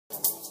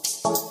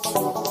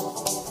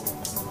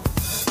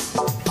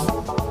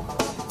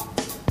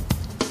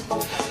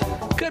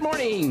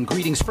morning.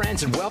 Greetings,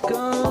 friends, and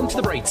welcome to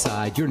The Bright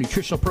Side, your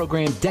nutritional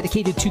program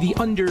dedicated to the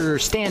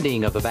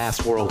understanding of the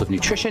vast world of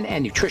nutrition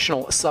and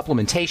nutritional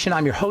supplementation.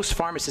 I'm your host,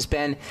 Pharmacist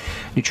Ben,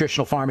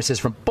 nutritional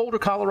pharmacist from Boulder,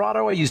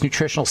 Colorado. I use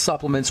nutritional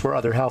supplements where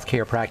other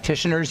healthcare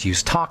practitioners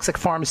use toxic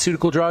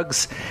pharmaceutical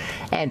drugs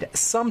and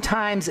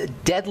sometimes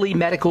deadly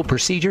medical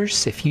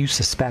procedures. If you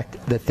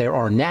suspect that there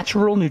are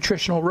natural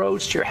nutritional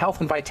roads to your health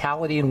and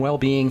vitality and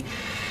well-being,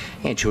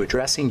 and to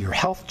addressing your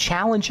health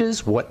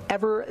challenges,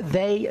 whatever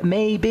they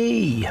may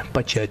be,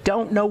 but you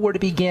don't know where to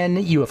begin,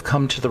 you have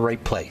come to the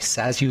right place.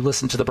 As you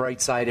listen to The Bright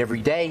Side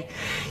every day,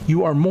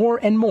 you are more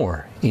and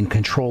more in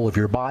control of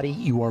your body,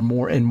 you are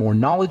more and more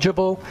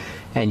knowledgeable,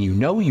 and you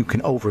know you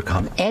can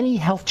overcome any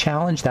health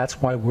challenge.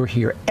 That's why we're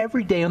here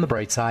every day on The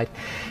Bright Side,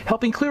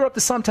 helping clear up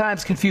the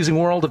sometimes confusing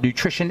world of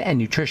nutrition and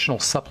nutritional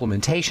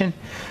supplementation.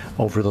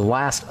 Over the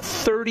last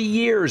 30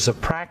 years of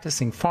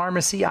practicing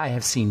pharmacy, I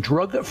have seen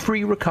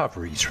drug-free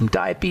recoveries from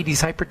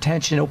diabetes,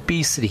 hypertension,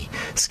 obesity,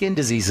 skin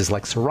diseases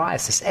like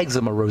psoriasis,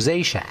 eczema,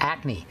 rosacea,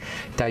 acne,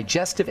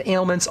 digestive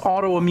ailments,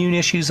 autoimmune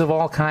issues of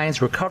all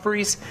kinds,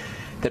 recoveries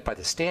that by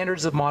the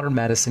standards of modern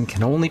medicine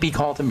can only be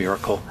called a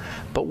miracle.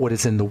 But what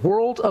is in the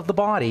world of the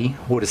body,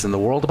 what is in the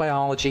world of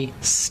biology,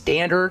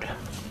 standard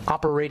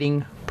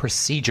operating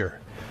procedure.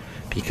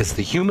 Because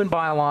the human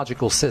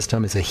biological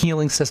system is a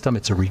healing system,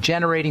 it's a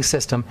regenerating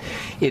system.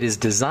 It is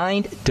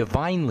designed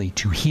divinely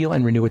to heal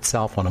and renew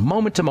itself on a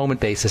moment-to-moment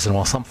basis. And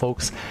while some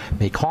folks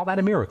may call that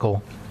a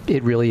miracle,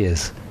 it really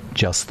is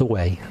just the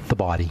way the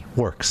body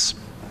works.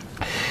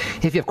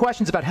 If you have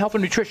questions about health or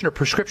nutrition or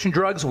prescription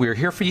drugs, we are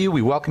here for you.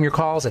 We welcome your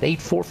calls at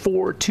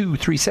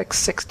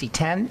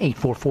 844-236-6010,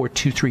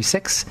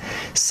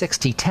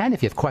 844-236-6010.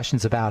 If you have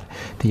questions about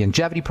the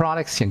longevity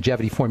products,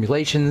 longevity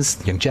formulations,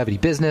 the longevity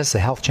business, a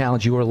health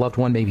challenge you or a loved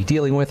one may be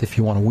dealing with, if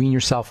you want to wean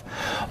yourself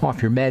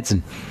off your meds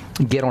and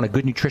get on a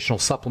good nutritional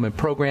supplement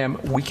program,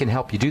 we can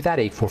help you do that.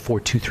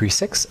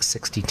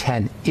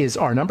 844-236-6010 is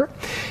our number.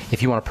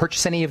 If you want to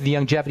purchase any of the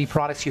longevity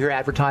products you hear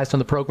advertised on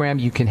the program,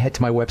 you can head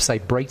to my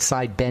website,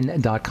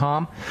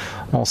 brightsideben.com,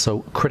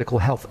 also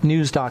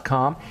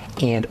criticalhealthnews.com,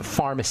 and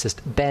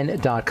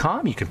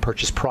pharmacistben.com. You can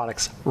purchase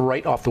products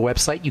right off the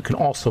website. You can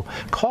also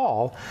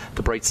call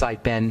the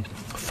Brightside Ben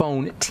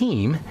phone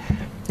team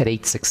at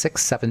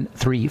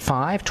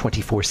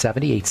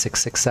 866-735-2470,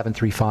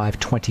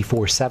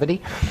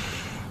 866-735-2470.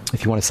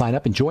 If you want to sign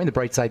up and join the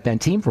Brightside Ben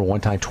team for a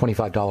one-time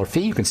 $25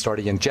 fee, you can start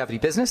a longevity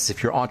business.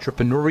 If you're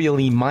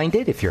entrepreneurially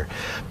minded, if you're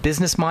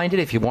business-minded,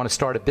 if you want to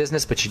start a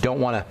business but you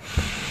don't want to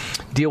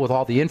deal with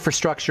all the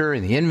infrastructure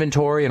and the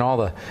inventory and all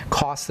the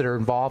costs that are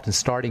involved in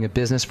starting a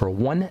business, for a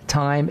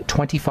one-time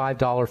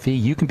 $25 fee,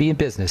 you can be in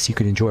business. You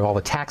can enjoy all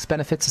the tax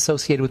benefits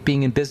associated with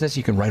being in business.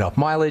 You can write off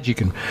mileage. You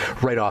can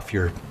write off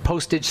your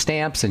postage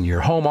stamps and your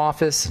home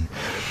office. And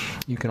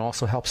you can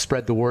also help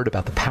spread the word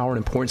about the power and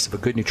importance of a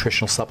good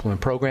nutritional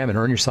supplement program and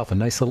earn yourself a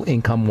nice little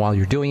income while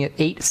you're doing it.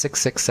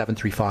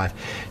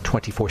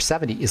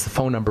 866-735-2470 is the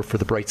phone number for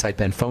the Brightside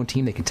Ben phone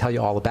team. They can tell you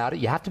all about it.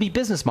 You have to be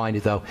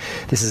business-minded, though.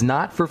 This is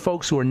not for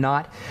folks who are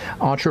not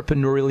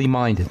entrepreneurially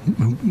minded,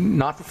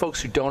 not for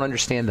folks who don't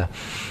understand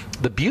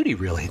the beauty,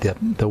 really,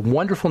 the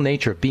wonderful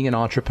nature of being an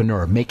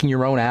entrepreneur, making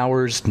your own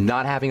hours,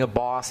 not having a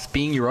boss,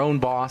 being your own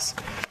boss,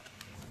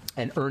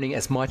 and earning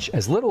as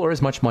little or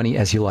as much money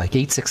as you like.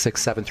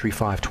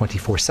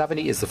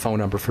 866-735-2470 is the phone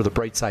number for the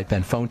Brightside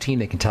Ben phone team.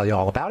 They can tell you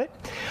all about it.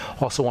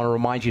 Also want to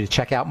remind you to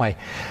check out my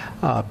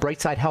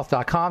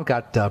brightsidehealth.com.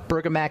 Got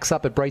Bergamax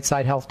up at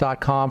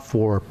brightsidehealth.com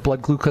for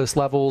blood glucose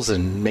levels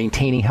and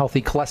maintaining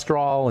healthy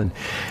cholesterol, and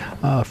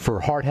for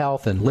heart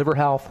health and liver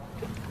health.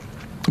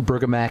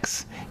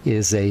 Bergamax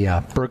is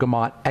a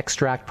bergamot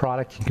extract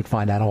product. You can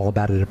find out all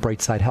about it at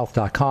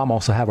brightsidehealth.com.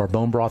 Also have our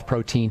bone broth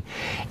protein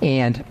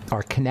and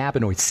our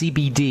cannabinoid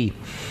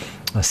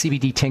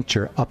CBD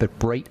tincture up at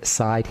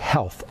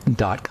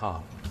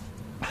brightsidehealth.com.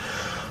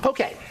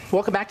 Okay.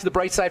 Welcome back to the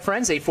Bright Side,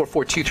 friends.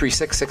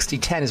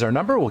 844-236-6010 is our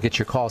number. We'll get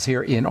your calls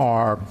here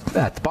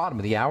at the bottom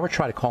of the hour.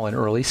 Try to call in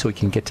early so we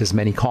can get to as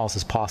many calls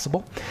as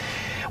possible.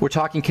 We're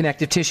talking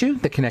connective tissue,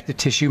 the connective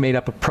tissue made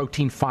up of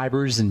protein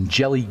fibers and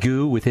jelly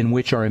goo within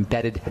which are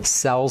embedded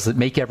cells that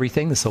make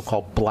everything, the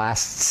so-called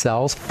blast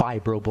cells,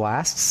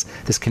 fibroblasts.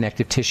 This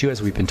connective tissue,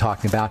 as we've been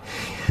talking about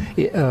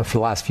for the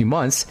last few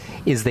months,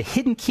 is the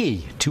hidden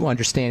key to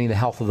understanding the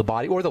health of the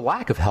body, or the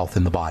lack of health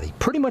in the body.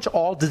 Pretty much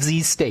all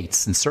disease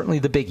states, and certainly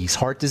the biggies,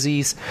 heart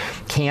disease,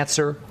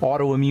 cancer,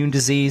 autoimmune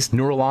disease,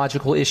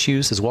 neurological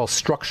issues, as well as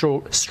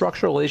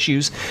structural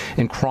issues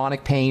and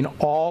chronic pain,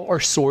 all are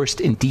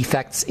sourced in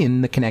defects in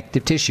the connective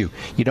tissue.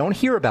 You don't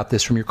hear about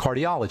this from your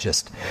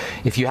cardiologist.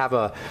 If you have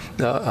a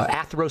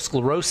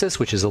atherosclerosis,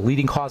 which is a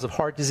leading cause of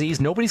heart disease,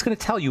 nobody's going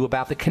to tell you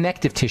about the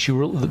connective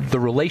tissue, the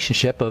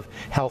relationship of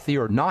healthy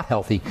or not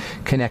healthy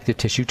connective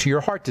tissue to your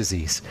heart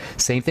disease.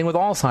 Same thing with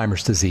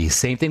Alzheimer's disease.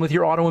 Same thing with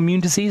your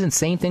autoimmune disease, and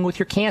same thing with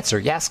your cancer.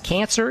 Yes,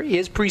 cancer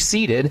is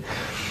preceded.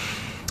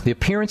 The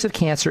appearance of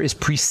cancer is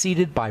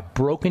preceded by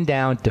broken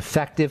down,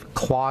 defective,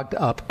 clogged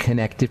up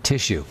connective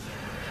tissue.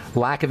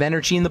 Lack of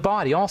energy in the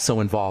body also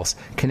involves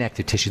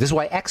connective tissue. This is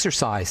why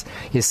exercise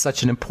is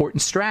such an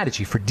important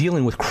strategy for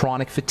dealing with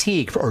chronic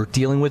fatigue, or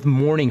dealing with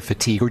morning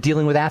fatigue, or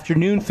dealing with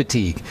afternoon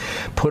fatigue.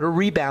 Put a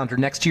rebounder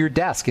next to your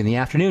desk in the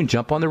afternoon.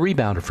 Jump on the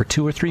rebounder for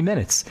 2 or 3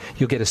 minutes.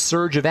 You'll get a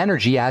surge of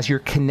energy as your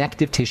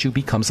connective tissue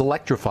becomes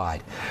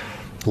electrified.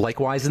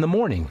 Likewise in the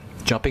morning,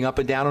 jumping up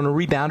and down on a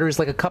rebounder is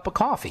like a cup of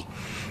coffee.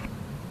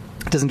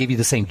 It doesn't give you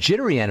the same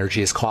jittery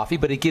energy as coffee,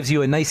 but it gives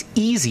you a nice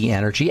easy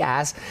energy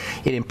as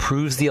it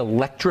improves the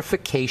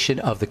electrification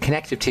of the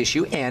connective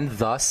tissue and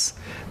thus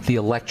the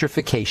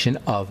electrification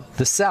of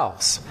the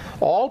cells.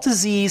 All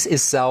disease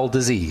is cell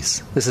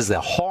disease. This is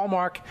the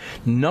hallmark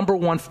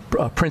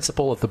 #1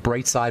 principle of the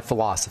Bright Side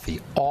philosophy.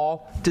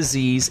 All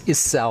disease is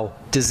cell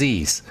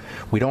disease.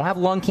 We don't have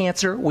lung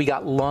cancer, we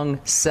got lung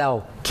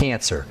cell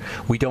cancer.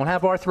 We don't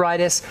have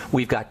arthritis,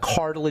 we've got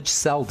cartilage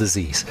cell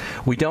disease.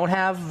 We don't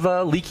have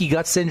leaky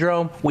gut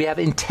syndrome, we have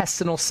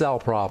intestinal cell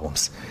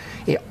problems.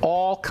 It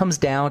all comes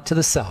down to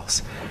the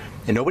cells.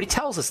 And nobody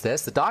tells us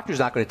this. The doctor's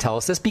not going to tell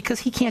us this because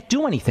he can't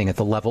do anything at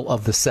the level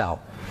of the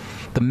cell.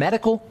 The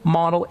medical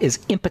model is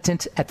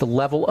impotent at the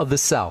level of the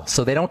cell,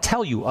 so they don't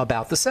tell you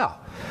about the cell.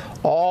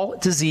 All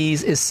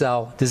disease is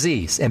cell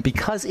disease. And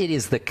because it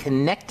is the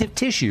connective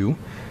tissue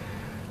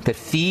that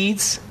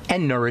feeds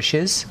and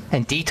nourishes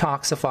and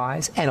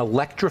detoxifies and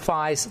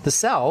electrifies the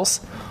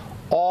cells,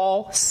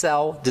 all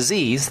cell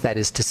disease, that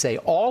is to say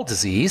all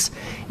disease,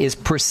 is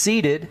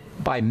preceded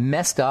by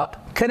messed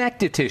up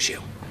connective tissue.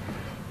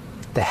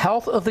 The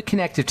health of the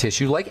connective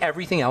tissue, like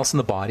everything else in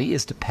the body,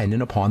 is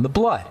dependent upon the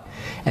blood.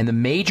 And the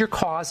major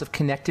cause of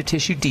connective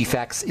tissue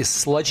defects is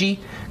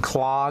sludgy,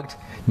 clogged,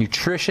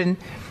 nutrition,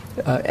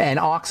 and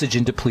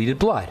oxygen-depleted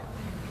blood.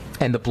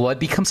 And the blood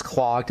becomes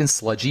clogged and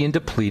sludgy and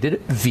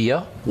depleted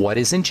via what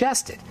is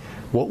ingested,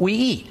 what we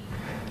eat.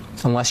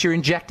 Unless you're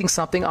injecting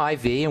something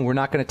IV, and we're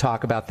not going to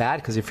talk about that,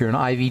 because if you're an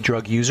IV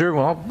drug user,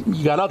 well,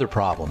 you got other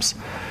problems.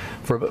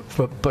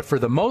 But for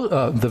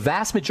the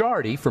vast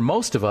majority, for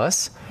most of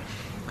us,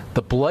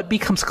 the blood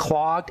becomes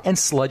clogged and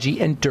sludgy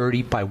and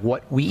dirty by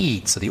what we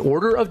eat. So the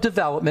order of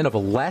development of a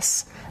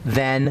less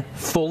than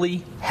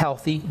fully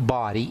healthy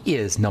body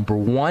is,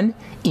 #1,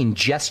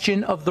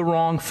 ingestion of the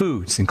wrong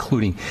foods,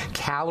 including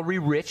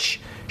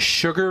calorie-rich,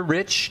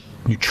 sugar-rich,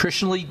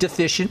 nutritionally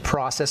deficient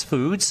processed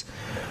foods,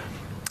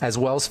 as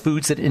well as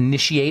foods that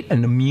initiate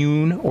an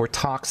immune or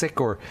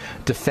toxic or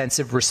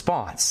defensive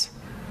response.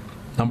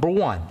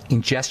 #1,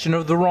 ingestion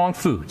of the wrong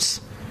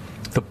foods.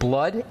 The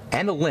blood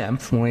and the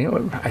lymph,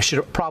 I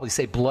should probably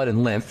say blood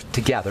and lymph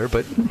together,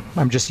 but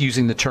I'm just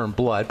using the term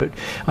blood. But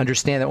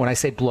understand that when I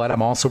say blood,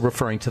 I'm also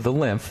referring to the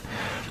lymph.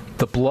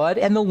 The blood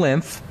and the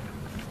lymph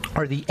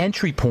are the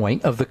entry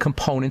point of the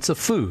components of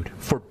food,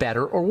 for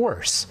better or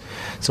worse.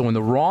 So when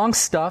the wrong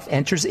stuff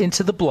enters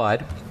into the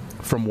blood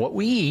from what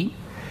we eat,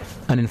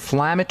 an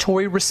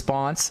inflammatory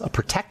response, a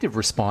protective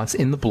response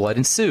in the blood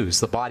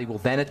ensues. The body will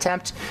then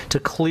attempt to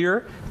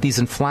clear these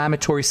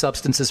inflammatory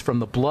substances from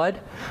the blood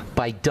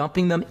by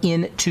dumping them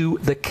into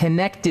the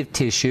connective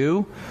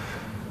tissue,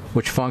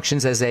 which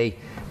functions as a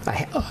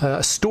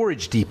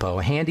storage depot,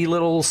 a handy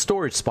little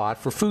storage spot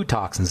for food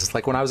toxins. It's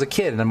like when I was a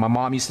kid and my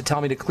mom used to tell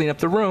me to clean up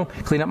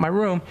my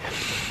room,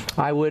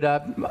 I would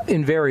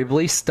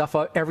invariably stuff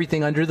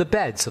everything under the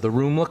bed so the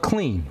room looked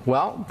clean.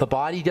 Well, the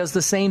body does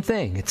the same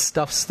thing. It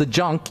stuffs the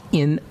junk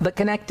in the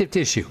connective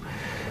tissue.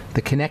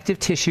 The connective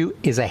tissue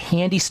is a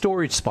handy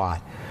storage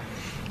spot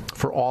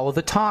for all of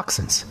the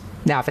toxins.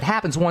 Now, if it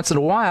happens once in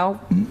a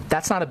while,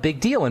 that's not a big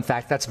deal. In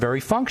fact, that's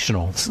very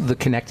functional. The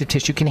connective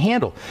tissue can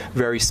handle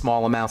very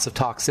small amounts of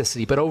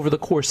toxicity. But over the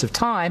course of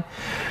time,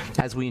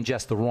 as we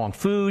ingest the wrong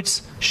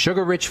foods,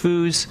 sugar-rich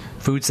foods,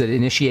 foods that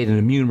initiate an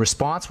immune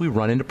response, we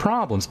run into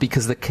problems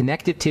because the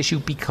connective tissue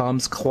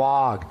becomes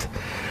clogged.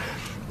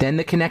 Then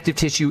the connective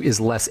tissue is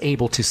less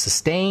able to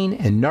sustain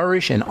and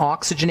nourish and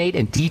oxygenate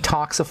and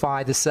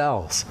detoxify the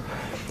cells.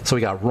 So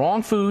we got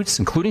wrong foods,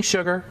 including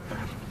sugar.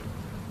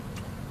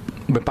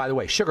 But by the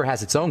way, sugar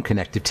has its own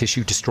connective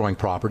tissue destroying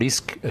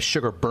properties.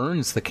 Sugar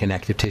burns the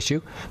connective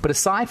tissue. But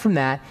aside from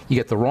that, you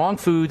get the wrong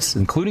foods,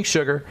 including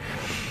sugar.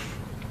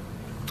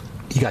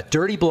 You got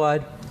dirty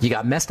blood. You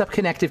got messed up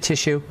connective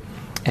tissue.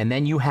 And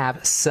then you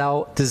have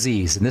cell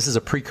disease. And this is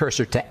a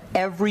precursor to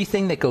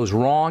everything that goes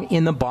wrong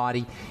in the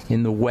body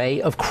in the way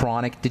of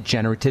chronic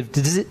degenerative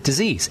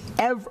disease.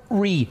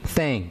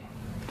 Everything.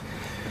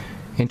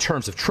 In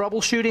terms of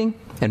troubleshooting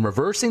and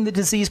reversing the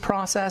disease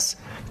process,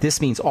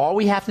 this means all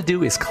we have to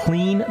do is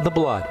clean the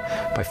blood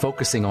by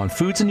focusing on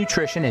foods and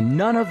nutrition, and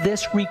none of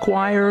this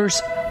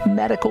requires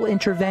medical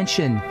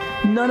intervention.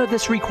 None of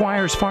this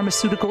requires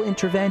pharmaceutical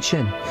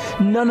intervention.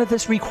 None of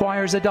this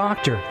requires a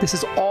doctor. This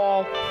is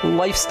all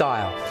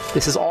lifestyle.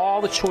 This is all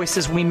the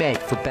choices we make,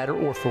 for better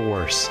or for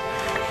worse.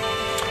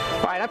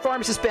 All right, I'm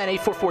Pharmacist Ben.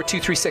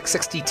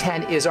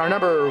 844-236-6010 is our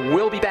number.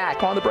 We'll be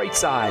back on the bright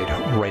side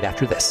right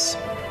after this.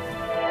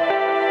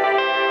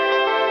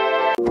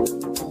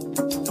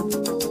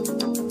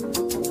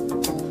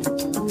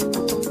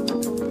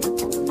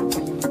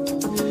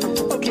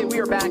 Okay, we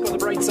are back on the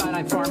bright side.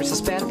 I'm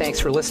Pharmacist Ben. Thank Thanks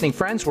for listening,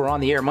 friends. We're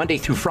on the air Monday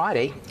through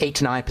Friday, 8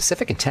 to 9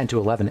 Pacific and 10 to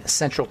 11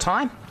 Central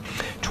Time,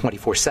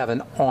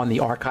 24/7 on the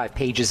archive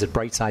pages at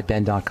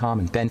brightsideben.com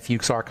and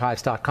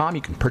benfuchsarchives.com.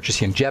 You can purchase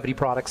longevity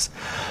products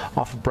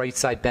off of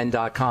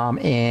brightsideben.com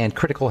and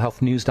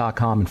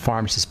criticalhealthnews.com and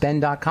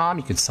pharmacistben.com.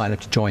 You can sign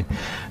up to join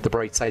the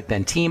Brightside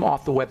Ben team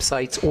off the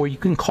websites, or you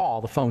can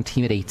call the phone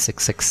team at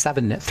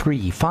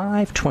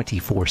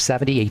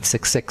 866-735-2470,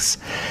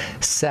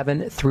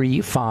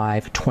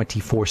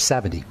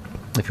 866-735-2470.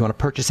 If you want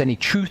to purchase any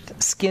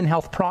Truth Skin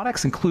Health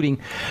products, including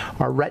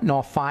our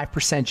Retinol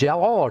 5% gel,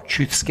 all our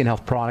Truth Skin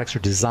Health products are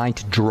designed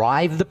to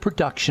drive the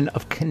production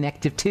of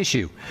connective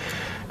tissue.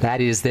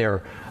 That is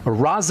their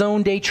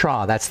raison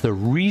d'etre. That's the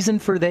reason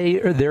for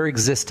their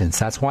existence.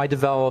 That's why I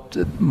developed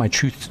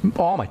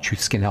all my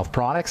Truth Skin Health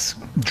products.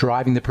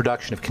 Driving the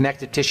production of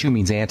connective tissue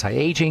means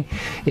anti-aging.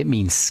 It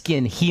means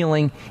skin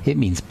healing. It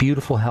means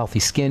beautiful, healthy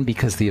skin,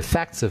 because the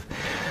effects of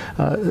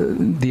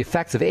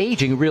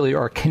aging really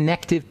are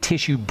connective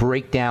tissue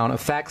breakdown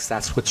effects.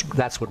 That's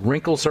what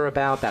wrinkles are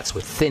about. That's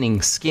what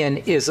thinning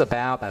skin is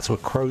about. That's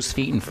what crow's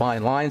feet and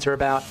fine lines are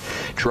about.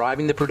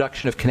 Driving the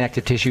production of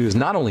connective tissue is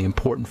not only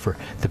important for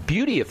the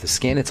beauty of the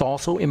skin, it's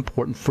also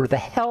important for the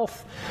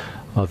health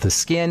of the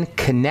skin.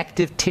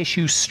 Connective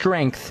tissue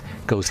strength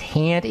goes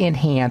hand in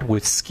hand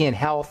with skin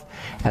health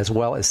as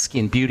well as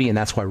skin beauty, and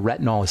that's why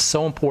retinol is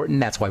so important.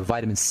 That's why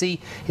vitamin C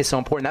is so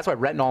important. That's why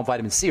retinol and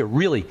vitamin C are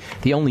really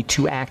the only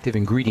two active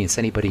ingredients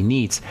anybody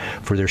needs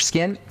for their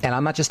skin. And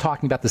I'm not just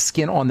talking about the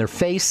skin on their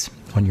face,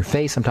 on your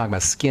face. I'm talking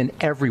about skin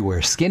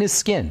everywhere. Skin is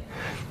skin.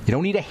 You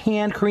don't need a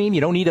hand cream.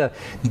 You don't need a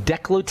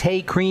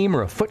décolleté cream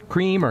or a foot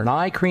cream or an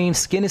eye cream.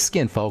 Skin is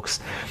skin, folks.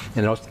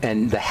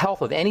 And the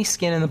health of any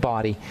skin in the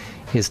body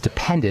is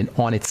dependent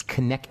on its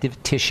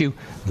connective tissue,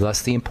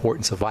 thus the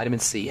importance of vitamin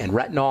C and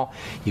retinol.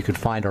 You can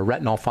find our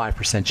Retinol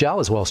 5% gel,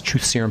 as well as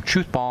Truth Serum,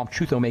 Truth Balm,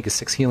 Truth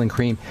Omega-6 Healing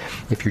Cream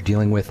if you're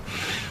dealing with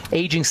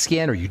aging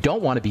skin, or you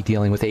don't want to be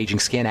dealing with aging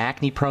skin,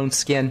 acne-prone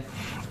skin,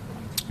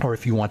 or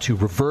if you want to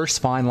reverse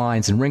fine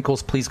lines and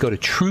wrinkles. Please go to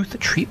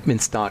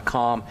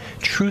truthtreatments.com,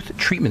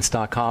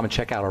 truthtreatments.com, and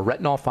check out our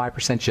Retinol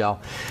 5% gel,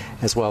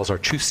 as well as our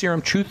Truth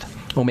Serum, Truth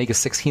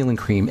Omega-6 Healing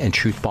Cream, and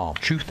Truth Balm,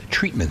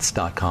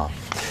 truthtreatments.com.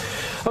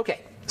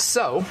 Okay,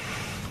 so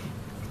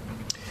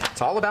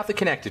it's all about the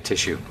connective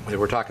tissue. Whether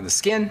we're talking the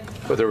skin,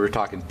 whether we're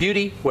talking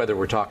beauty, whether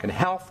we're talking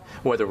health,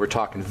 whether we're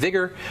talking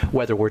vigor,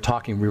 whether we're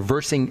talking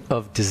reversing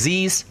of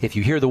disease. If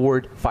you hear the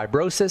word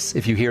fibrosis,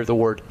 if you hear the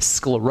word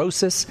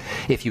sclerosis,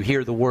 if you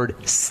hear the word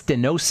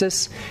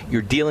stenosis,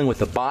 you're dealing with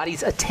the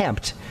body's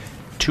attempt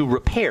to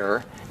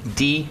repair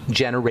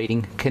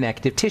degenerating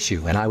connective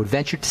tissue. And I would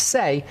venture to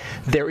say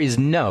there is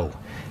no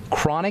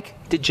chronic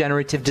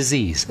degenerative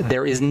disease.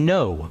 There is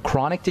no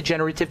chronic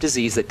degenerative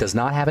disease that does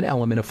not have an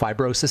element of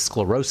fibrosis,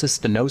 sclerosis,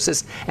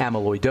 stenosis,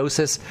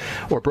 amyloidosis,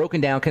 or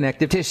broken down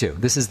connective tissue.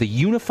 This is the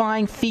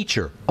unifying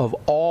feature of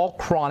all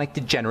chronic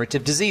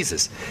degenerative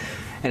diseases.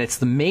 And it's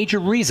the major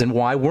reason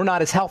why we're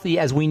not as healthy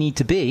as we need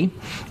to be,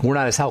 we're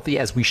not as healthy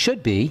as we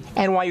should be,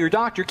 and why your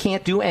doctor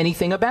can't do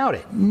anything about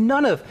it.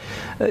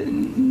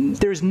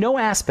 There's no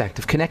aspect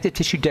of connective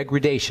tissue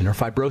degradation or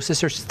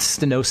fibrosis or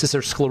stenosis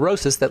or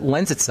sclerosis that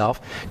lends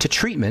itself to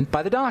treatment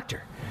by the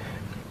doctor.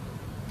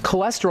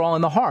 Cholesterol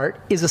in the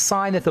heart is a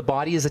sign that the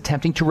body is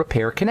attempting to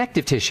repair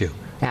connective tissue.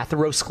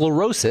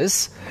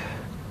 Atherosclerosis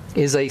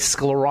is a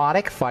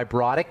sclerotic,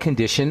 fibrotic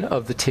condition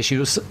of the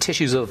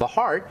tissues of the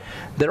heart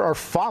that are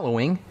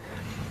following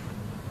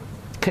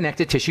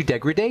connective tissue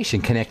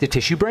degradation, connective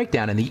tissue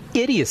breakdown. And the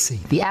idiocy,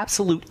 the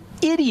absolute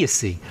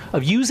idiocy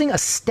of using a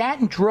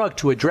statin drug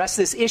to address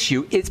this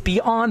issue is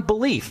beyond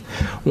belief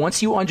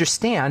once you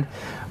understand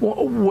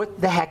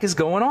what the heck is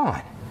going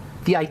on.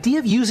 The idea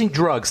of using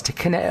drugs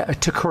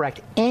to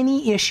correct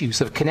any issues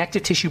of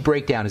connective tissue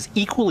breakdown is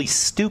equally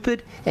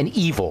stupid and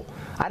evil.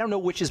 I don't know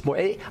which is more.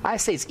 I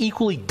say it's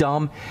equally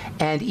dumb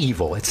and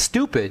evil. It's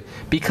stupid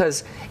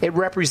because it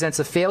represents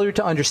a failure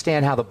to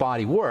understand how the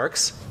body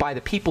works by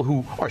the people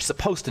who are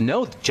supposed to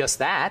know just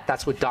that.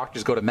 That's what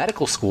doctors go to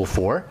medical school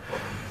for.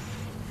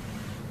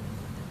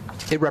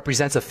 It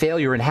represents a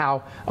failure in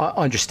how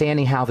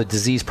understanding how the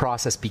disease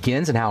process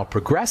begins and how it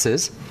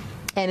progresses.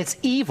 And it's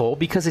evil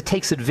because it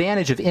takes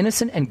advantage of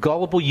innocent and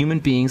gullible human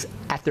beings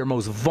at their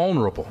most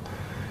vulnerable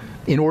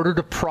in order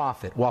to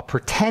profit while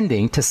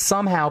pretending to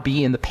somehow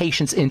be in the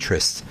patient's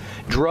interests.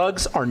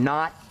 Drugs are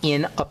not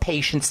in a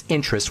patient's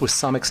interest, with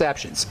some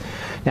exceptions.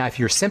 Now, if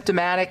you're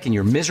symptomatic and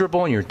you're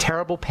miserable and you're in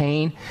terrible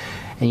pain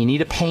and you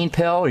need a pain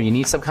pill or you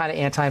need some kind of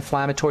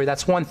anti-inflammatory,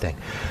 that's one thing.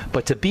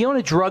 But to be on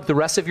a drug the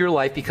rest of your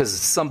life because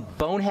some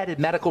boneheaded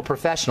medical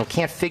professional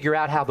can't figure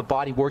out how the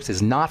body works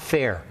is not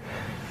fair.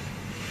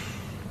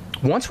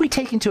 Once we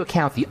take into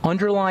account the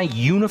underlying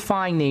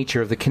unifying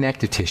nature of the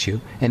connective tissue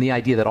and the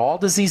idea that all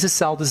disease is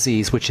cell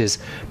disease, which is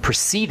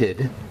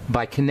preceded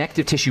by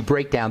connective tissue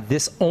breakdown,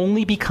 this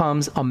only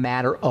becomes a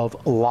matter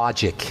of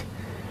logic.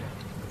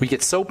 We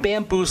get so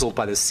bamboozled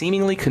by the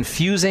seemingly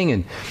confusing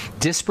and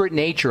disparate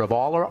nature of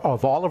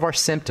all of our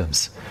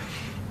symptoms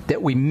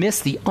that we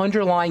miss the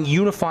underlying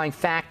unifying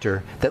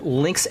factor that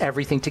links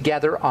everything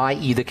together,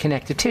 i.e. the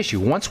connective tissue.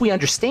 Once we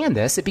understand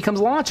this, it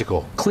becomes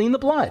logical. Clean the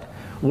blood.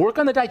 Work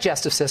on the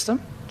digestive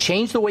system.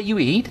 Change the way you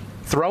eat.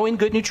 Throw in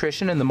good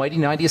nutrition and the mighty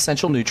 90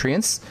 essential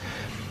nutrients.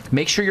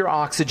 Make sure you're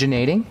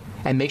oxygenating,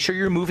 and make sure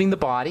you're moving the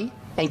body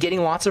and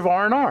getting lots of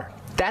R&R.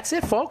 That's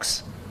it,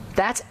 folks.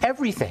 That's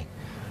everything.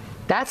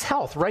 That's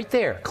health right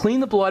there. Clean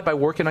the blood by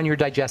working on your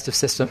digestive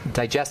system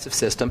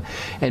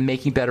and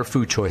making better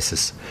food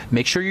choices.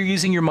 Make sure you're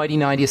using your mighty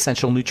 90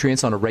 essential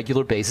nutrients on a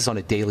regular basis, on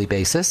a daily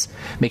basis.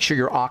 Make sure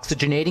you're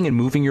oxygenating and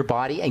moving your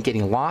body and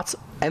getting lots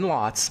and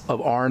lots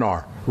of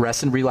R&R,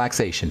 rest and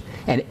relaxation.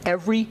 And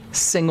every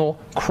single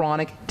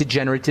chronic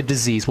degenerative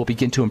disease will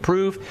begin to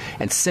improve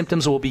and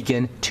symptoms will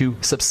begin to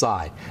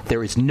subside.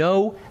 There is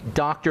no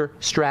doctor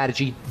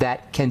strategy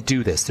that can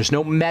do this. There's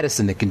no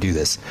medicine that can do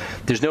this.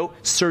 There's no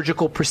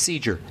surgical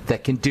procedure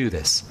that can do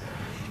this.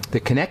 The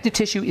connective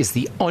tissue is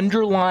the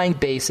underlying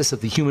basis of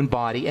the human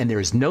body, and there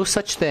is no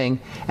such thing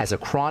as a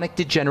chronic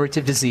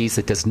degenerative disease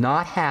that does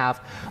not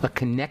have a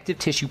connective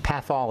tissue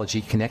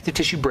pathology, connective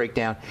tissue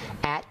breakdown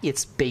at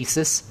its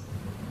basis.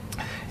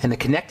 And the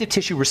connective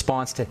tissue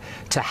responds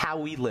to how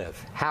we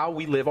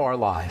live our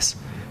lives.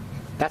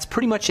 That's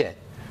pretty much it.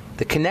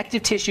 The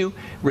connective tissue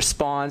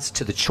responds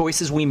to the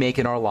choices we make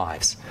in our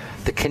lives.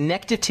 The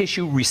connective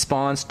tissue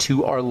responds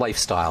to our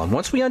lifestyle. And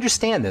once we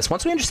understand this,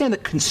 once we understand the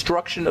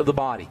construction of the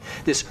body,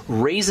 this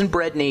raisin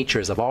bread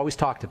nature, as I've always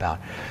talked about,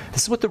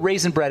 this is what the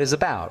raisin bread is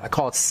about. I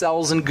call it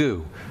cells and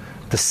goo.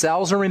 The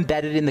cells are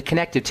embedded in the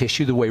connective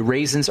tissue the way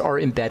raisins are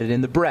embedded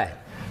in the bread.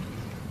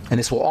 And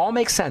this will all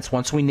make sense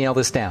once we nail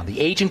this down. The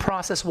aging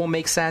process will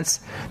make sense.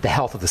 The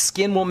health of the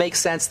skin will make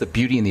sense. The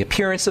beauty and the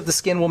appearance of the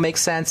skin will make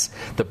sense.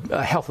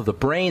 The health of the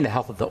brain, the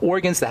health of the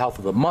organs, the health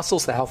of the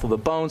muscles, the health of the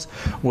bones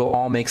will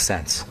all make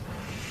sense.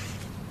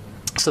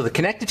 So the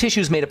connective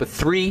tissue is made up of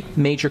three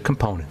major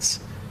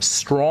components.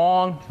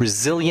 Strong,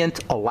 resilient,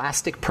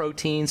 elastic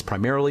proteins,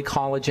 primarily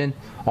collagen,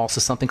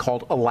 also something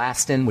called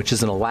elastin, which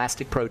is an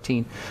elastic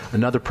protein,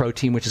 another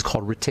protein which is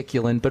called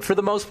reticulin, but for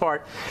the most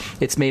part,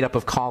 it's made up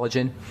of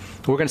collagen.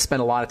 We're going to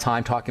spend a lot of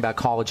time talking about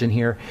collagen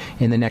here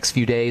in the next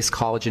few days.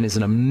 Collagen is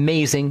an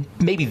amazing,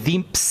 maybe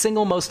the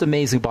single most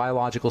amazing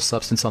biological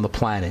substance on the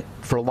planet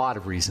for a lot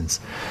of reasons.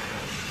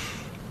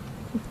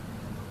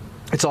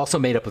 It's also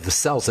made up of the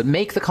cells that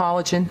make the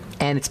collagen,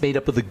 and it's made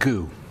up of the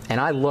goo. And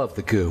I love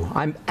the goo.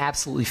 I'm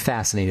absolutely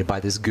fascinated by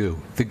this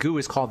goo. The goo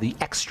is called the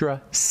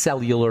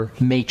extracellular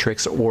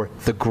matrix, or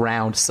the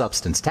ground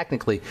substance.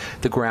 Technically,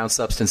 the ground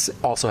substance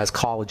also has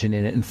collagen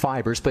in it and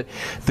fibers, but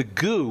the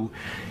goo,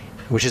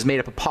 which is made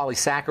up of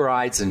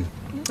polysaccharides and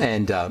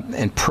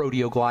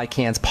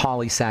proteoglycans,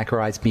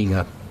 polysaccharides being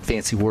a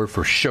fancy word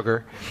for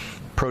sugar,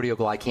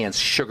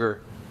 proteoglycans, sugar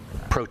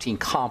protein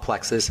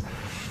complexes.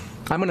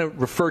 I'm going to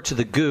refer to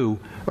the goo,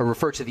 or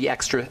refer to the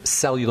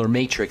extracellular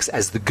matrix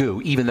as the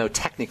goo, even though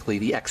technically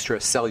the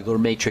extracellular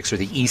matrix, or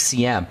the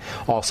ECM,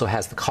 also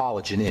has the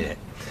collagen in it.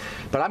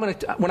 But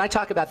when I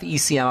talk about the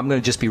ECM, I'm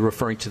going to just be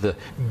referring to the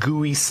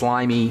gooey,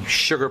 slimy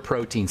sugar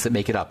proteins that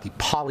make it up, the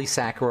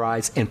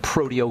polysaccharides and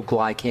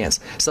proteoglycans,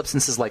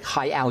 substances like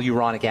high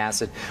hyaluronic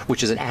acid,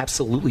 which is an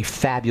absolutely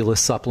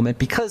fabulous supplement.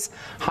 Because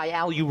high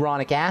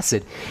hyaluronic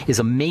acid is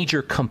a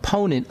major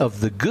component of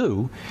the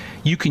goo,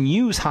 you can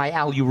use high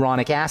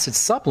hyaluronic acid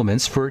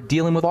supplements for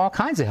dealing with all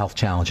kinds of health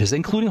challenges,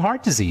 including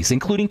heart disease,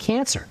 including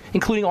cancer,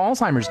 including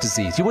Alzheimer's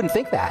disease. You wouldn't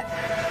think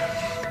that.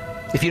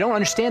 If you don't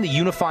understand the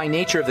unifying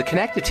nature of the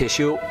connective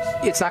tissue,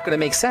 it's not going to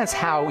make sense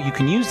how you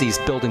can use these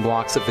building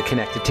blocks of the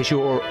connective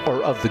tissue, or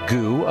of the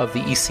goo, of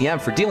the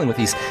ECM, for dealing with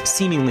these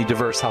seemingly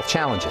diverse health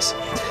challenges.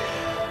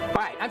 All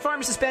right, I'm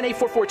Pharmacist Ben.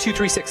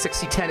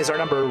 844-236-6010 is our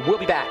number. We'll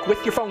be back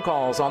with your phone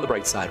calls on the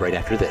bright side right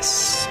after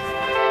this.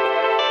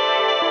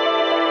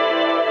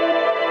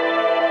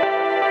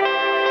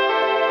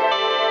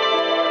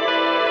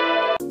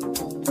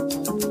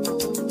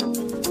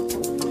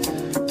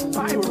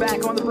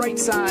 Back on the bright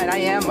side, I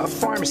am a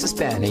Pharmacist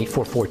Ben.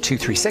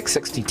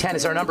 844-236-6010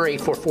 is our number.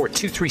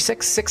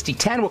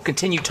 844-236-6010. We'll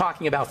continue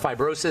talking about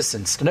fibrosis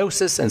and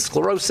stenosis and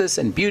sclerosis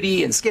and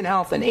beauty and skin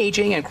health and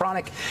aging and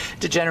chronic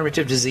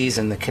degenerative disease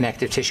and the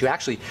connective tissue.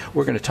 Actually,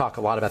 we're going to talk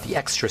a lot about the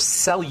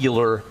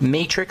extracellular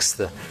matrix,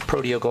 the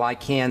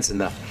proteoglycans,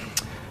 and the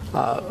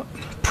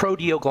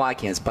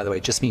proteoglycans, by the way,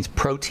 just means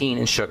protein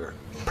and sugar.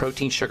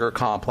 Protein-sugar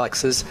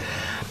complexes.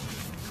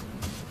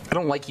 I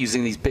don't like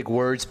using these big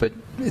words, but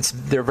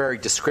they're very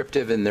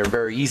descriptive and they're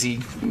very easy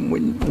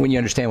when you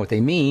understand what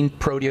they mean.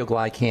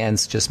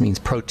 Proteoglycans just means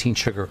protein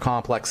sugar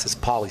complexes.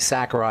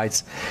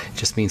 Polysaccharides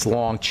just means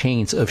long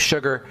chains of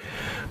sugar.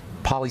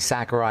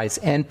 Polysaccharides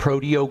and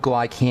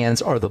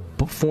proteoglycans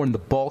form the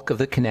bulk of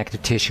the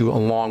connective tissue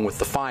along with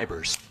the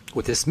fibers.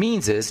 What this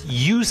means is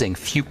using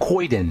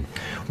fucoidin,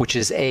 which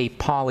is a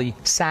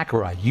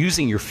polysaccharide,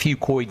 using your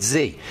Fucoid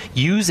Z,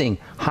 using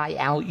high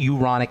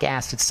hyaluronic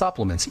acid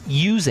supplements,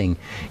 using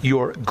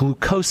your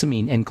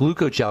glucosamine and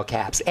glucogel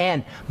caps,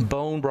 and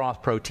bone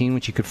broth protein,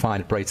 which you could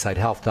find at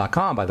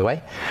brightsidehealth.com, by the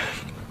way,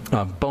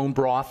 bone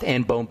broth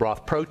and bone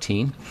broth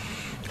protein.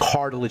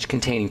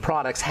 cartilage-containing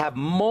products have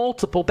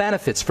multiple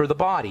benefits for the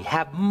body,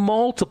 have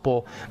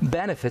multiple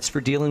benefits for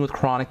dealing with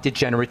chronic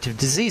degenerative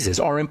diseases,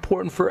 are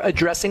important for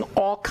addressing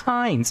all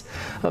kinds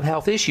of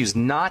health issues,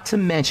 not to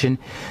mention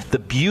the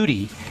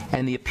beauty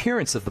and the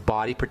appearance of the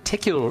body,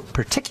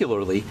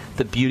 particularly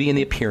the beauty and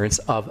the appearance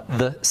of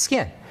the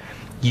skin.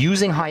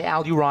 Using high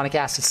hyaluronic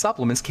acid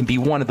supplements can be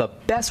one of the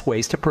best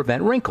ways to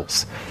prevent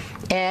wrinkles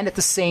and at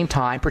the same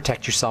time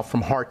protect yourself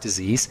from heart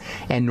disease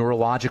and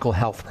neurological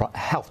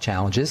health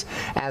challenges,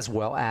 as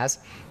well as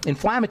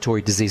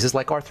inflammatory diseases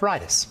like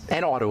arthritis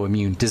and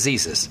autoimmune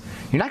diseases.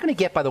 You're not going to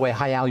get, by the way,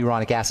 high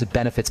hyaluronic acid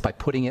benefits by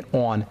putting it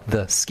on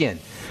the skin.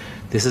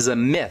 This is a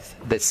myth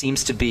that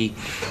seems to be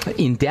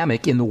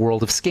endemic in the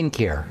world of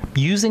skincare.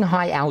 Using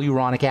high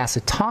hyaluronic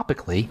acid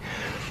topically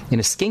in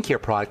a skincare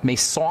product may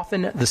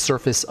soften the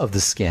surface of the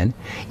skin.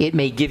 It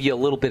may give you a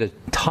little bit of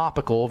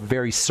topical,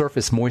 very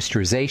surface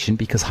moisturization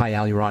because high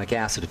hyaluronic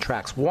acid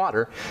attracts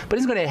water, but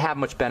isn't going to have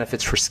much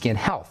benefits for skin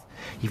health.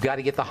 You've got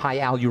to get the high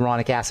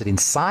hyaluronic acid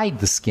inside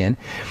the skin,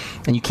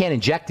 and you can't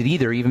inject it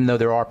either, even though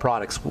there are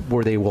products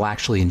where they will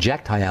actually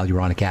inject high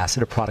hyaluronic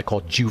acid. A product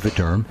called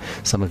Juvederm,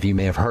 some of you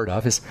may have heard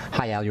of, is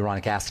high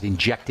hyaluronic acid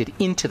injected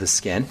into the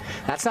skin.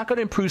 That's not going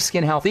to improve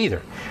skin health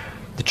either.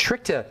 The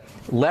trick to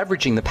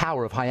leveraging the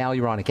power of high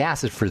hyaluronic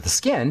acid for the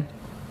skin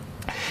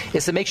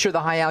is to make sure the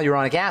high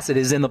hyaluronic acid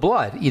is in the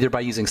blood, either by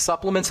using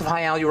supplements of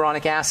high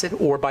hyaluronic acid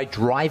or by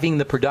driving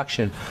the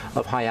production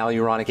of high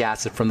hyaluronic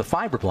acid from the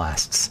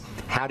fibroblasts.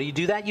 How do you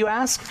do that, you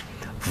ask?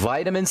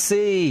 Vitamin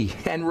C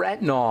and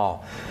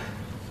retinol.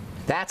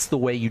 That's the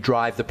way you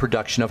drive the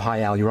production of high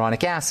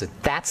hyaluronic acid.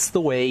 That's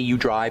the way you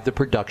drive the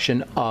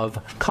production of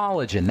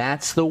collagen.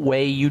 That's the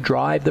way you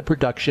drive the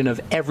production of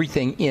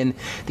everything in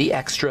the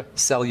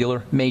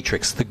extracellular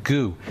matrix, the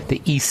goo, the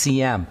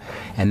ECM,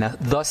 and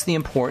thus the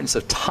importance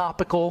of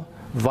topical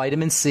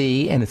vitamin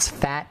C in its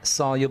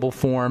fat-soluble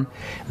form,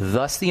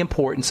 thus the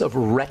importance of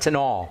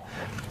retinol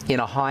in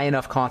a high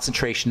enough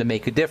concentration to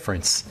make a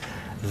difference.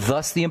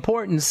 Thus the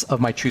importance of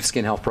my Truth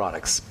Skin Health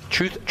products.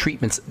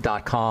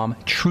 TruthTreatments.com,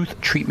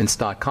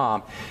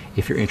 TruthTreatments.com,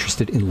 if you're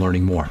interested in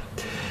learning more.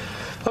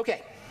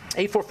 Okay,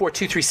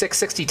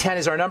 844-236-6010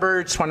 is our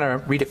number. Just want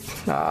to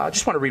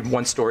read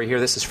one story here.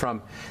 This is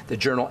from the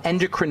journal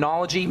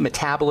Endocrinology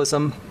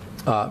Metabolism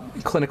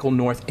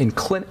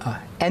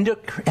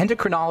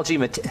Endocrinology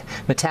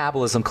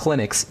Metabolism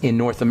Clinics in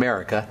North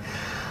America.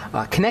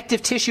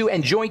 Connective tissue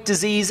and joint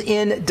disease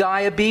in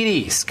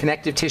diabetes.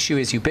 Connective tissue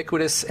is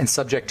ubiquitous and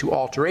subject to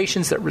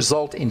alterations that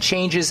result in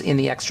changes in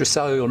the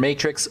extracellular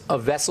matrix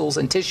of vessels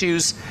and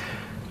tissues.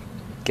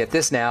 Get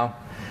this now.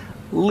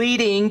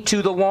 Leading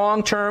to the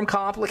long-term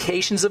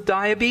complications of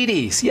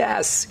diabetes.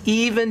 Yes,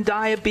 even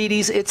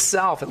diabetes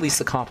itself, at least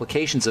the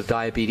complications of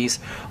diabetes,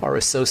 are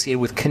associated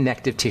with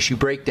connective tissue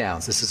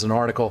breakdowns. This is an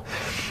article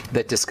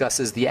that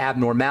discusses the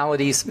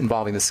abnormalities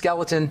involving the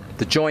skeleton,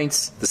 the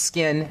joints, the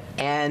skin,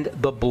 and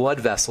the blood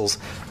vessels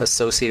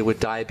associated with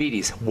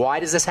diabetes.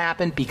 Why does this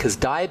happen? Because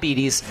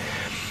diabetes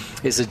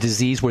is a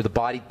disease where the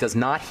body does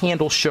not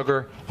handle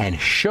sugar, and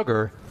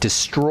sugar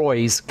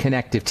destroys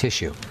connective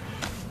tissue.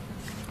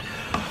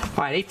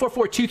 All right,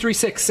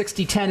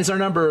 844-236-6010 is our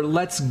number.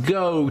 Let's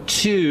go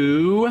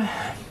to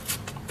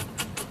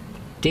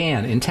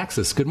Dan in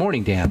Texas. Good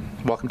morning, Dan.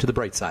 Welcome to the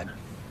Bright Side.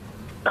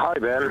 Hi,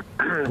 Ben.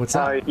 What's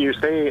up? You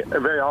say,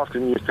 very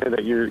often you say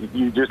that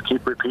you just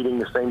keep repeating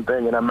the same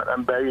thing, and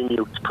I'm begging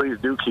you, please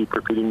do keep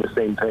repeating the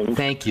same thing.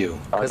 Thank you.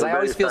 Because I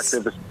always feel...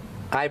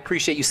 I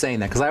appreciate you saying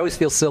that, because I always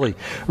feel silly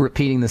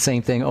repeating the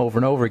same thing over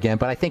and over again,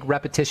 but I think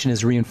repetition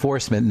is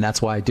reinforcement, and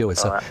that's why I do it.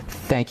 So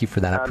thank you for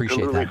that. I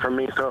appreciate that. Absolutely, for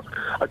me. So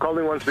I called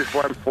in once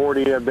before. I'm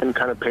 40. I've been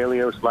kind of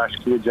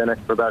paleo/ketogenic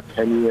for about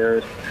 10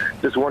 years.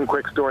 Just one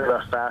quick story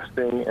about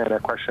fasting and a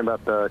question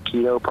about the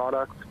keto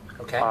product.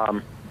 Okay.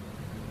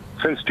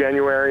 Since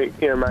January,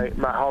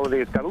 my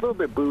holidays got a little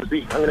bit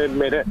boozy. I'm going to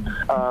admit it.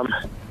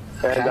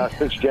 And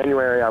since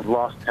January, I've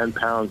lost 10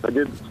 pounds. I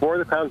did 4 of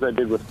the pounds I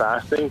did with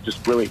fasting,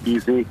 just really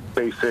easy,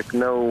 basic,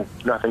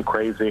 nothing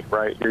crazy,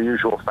 right? Your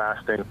usual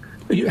fasting.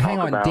 Hang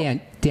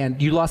on, Dan,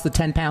 you lost the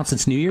 10 pounds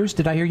since New Year's,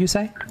 did I hear you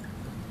say?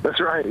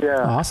 That's right, yeah.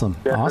 Awesome,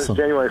 yeah, awesome. Since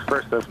January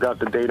 1st, I've got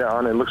the data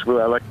on it. It looks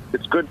really,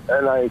 it's good,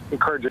 and I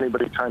encourage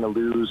anybody trying to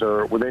lose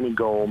or with any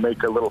goal,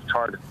 make a little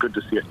chart. It's good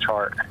to see a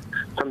chart.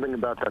 Something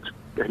about that's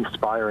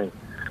inspiring.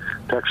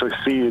 To actually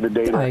see the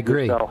data. I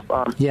agree. Yourself.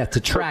 To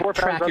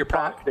track your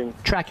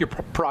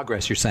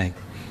progress. You're saying.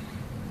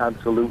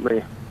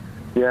 Absolutely,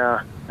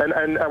 yeah.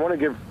 And I want to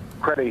give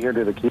credit here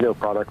to the keto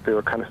product. They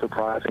were kind of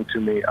surprising to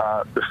me.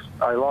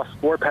 I lost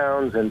 4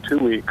 pounds in 2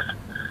 weeks,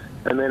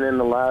 and then in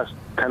the last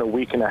kind of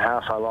week and a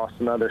half, I lost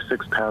another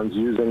 6 pounds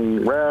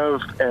using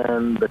Rev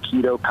and the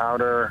keto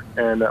powder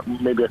and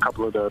maybe a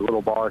couple of the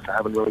little bars. I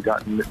haven't really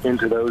gotten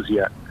into those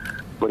yet,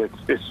 but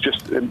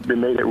they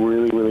made it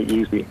really, really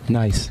easy.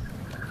 Nice.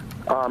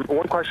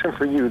 One question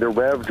for you, the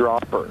Rev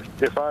dropper.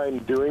 If I'm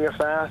doing a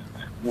fast,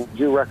 would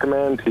you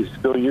recommend to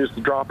still use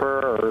the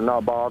dropper or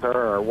not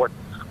bother, or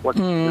What's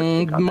your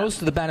take on most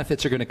of the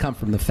benefits are going to come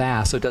from the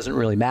fast, so it doesn't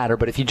really matter.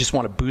 But if you just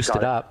want to boost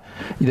it up,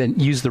 then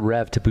use the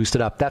Rev to boost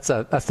it up. That's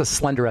the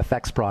Slender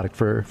FX product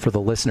for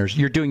the listeners.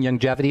 You're doing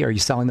longevity. Are you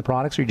selling the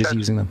products, or are you just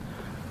using them?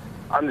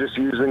 I'm just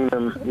using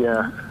them,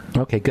 yeah.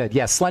 Okay, good.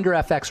 Yeah, Slender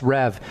FX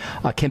Rev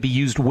can be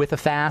used with a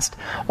fast,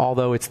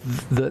 although it's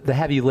the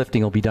heavy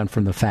lifting will be done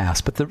from the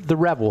fast, but the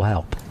Rev will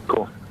help.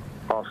 Cool.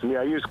 Awesome. Yeah,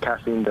 I use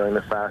caffeine during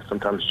the fast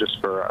sometimes just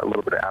for a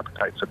little bit of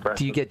appetite suppression.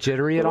 Do you get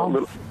jittery at all?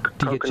 Do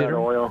you get jittery?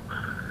 Oil.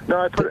 No,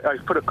 I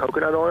put a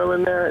coconut oil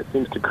in there. It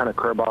seems to kind of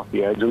curb off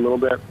the edge a little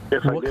bit.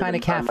 What kind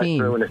of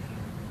caffeine?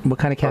 What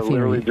kind of caffeine?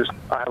 Literally just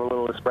I have a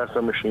little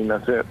espresso machine.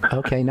 That's it.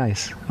 Okay,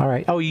 nice. All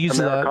right. Oh, you use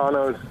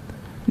Americanos.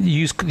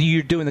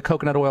 You're doing the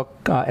coconut oil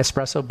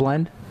espresso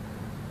blend?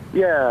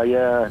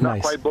 Yeah. Not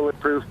Nice. quite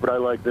bulletproof, but I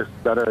like this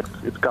better.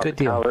 It's got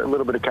a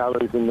little bit of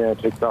calories in there. It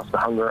takes off the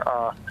hunger.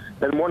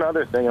 And one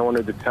other thing I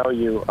wanted to tell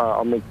you,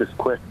 I'll make this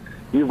quick.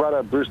 You brought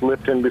up Bruce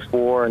Lipton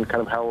before and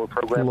kind of how we're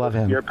programmed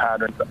with ear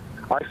patterns.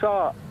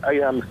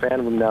 I'm a fan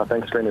of him now.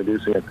 Thanks for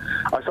introducing him.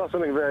 I saw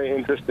something very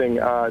interesting.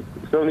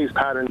 Some of these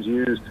patterns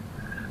used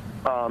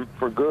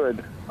for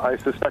good. I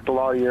suspect a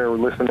lot of your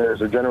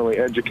listeners are generally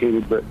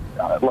educated, but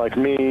like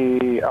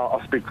me,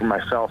 I'll speak for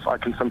myself. I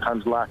can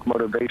sometimes lack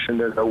motivation.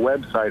 There's a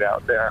website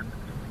out there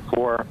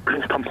for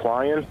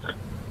compliance.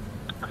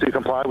 So you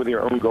comply with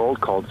your own goals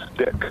called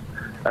STICK,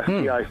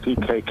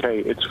 S-T-I-C-K-K.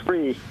 It's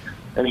free,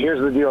 and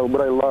here's the deal.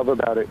 What I love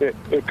about it,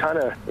 it kind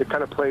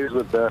of plays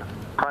with the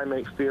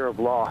primate fear of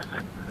loss.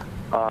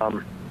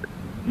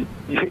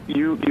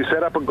 You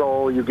set up a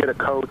goal. You get a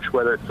coach,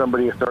 whether it's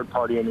somebody, a third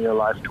party in your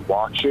life, to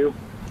watch you,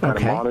 kind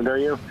of monitor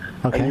you,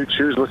 and you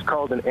choose what's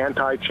called an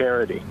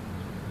anti-charity.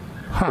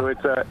 So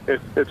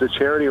it's a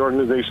charity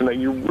organization that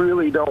you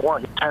really don't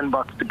want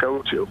 $10 to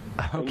go to,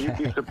 and you'd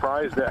be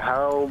surprised at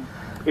how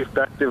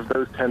effective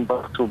those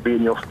 $10 will be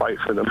in your fight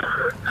for them.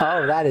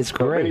 Oh, that is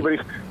great. So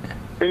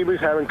anybody's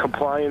having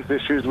compliance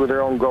issues with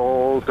their own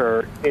goals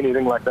or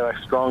anything like that,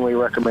 I strongly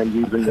recommend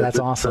using this. That's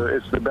awesome.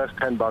 It's the best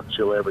 $10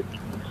 you'll ever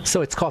get.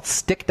 So it's called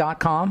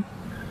stick.com?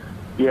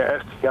 Yeah,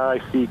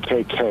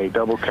 S-T-I-C-K-K,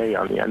 double K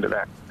on the end of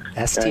that.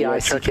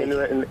 S-T-I-C-K.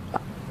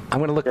 I'm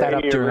going to look that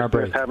up during our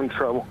break. Having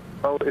trouble.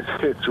 Oh,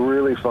 it's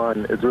really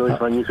fun. It's really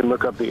fun. You can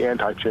look up the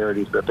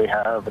anti-charities that they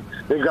have.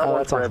 They've got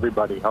one for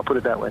everybody. I'll put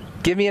it that way.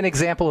 Give me an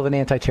example of an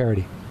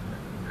anti-charity.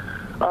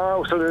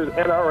 Oh, so there's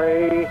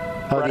NRA.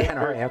 Oh, right? the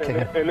NRA,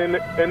 okay. And then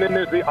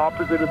there's the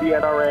opposite of the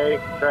NRA,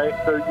 right?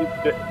 So you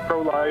get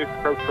pro-life,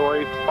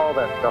 pro-choice, all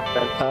that stuff,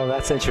 man. Oh,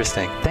 that's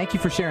interesting. Thank you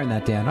for sharing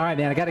that, Dan. All right,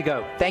 man, I got to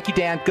go. Thank you,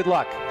 Dan. Good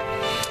luck.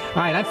 All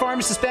right, I'm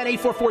Pharmacist Ben.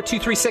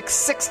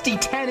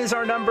 844-236-6010 is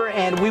our number,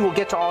 and we will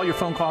get to all your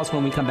phone calls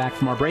when we come back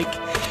from our break.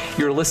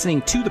 You're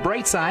listening to The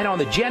Bright Side on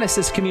the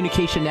Genesis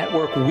Communication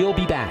Network. We'll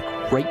be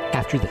back right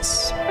after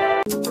this.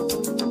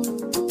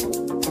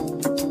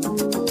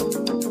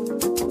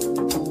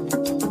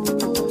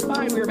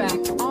 Hi, we're back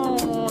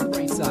on The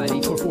Bright Side.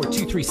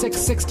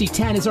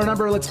 844-236-6010 is our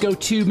number. Let's go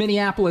to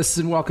Minneapolis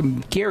and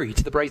welcome Gary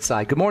to The Bright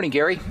Side. Good morning,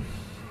 Gary.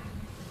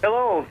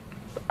 Hello.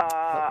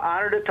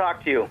 Honored to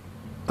talk to you.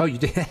 Oh, you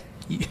did?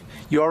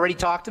 You already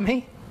talked to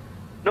me?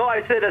 No,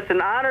 I said it's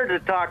an honor to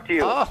talk to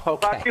you. Oh,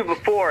 okay. Talked to you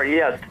before,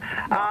 yes.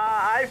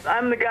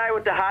 I'm the guy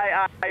with the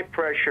high eye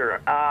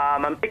pressure.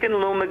 I'm taking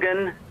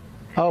Lumigan.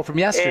 Oh, from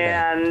yesterday.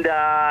 And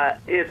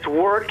it's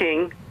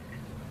working,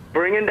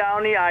 bringing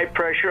down the eye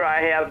pressure.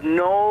 I have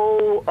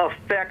no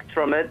effects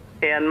from it,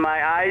 and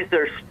my eyes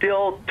are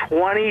still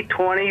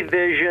 20/20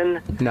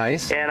 vision.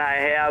 Nice. And I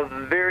have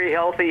very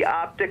healthy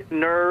optic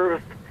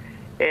nerve,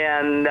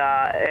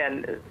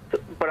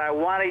 but I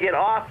want to get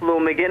off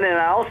Lumigan, and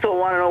I also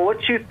want to know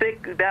what you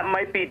think that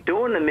might be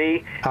doing to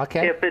me.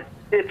 Okay. If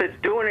it's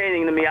doing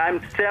anything to me. I'm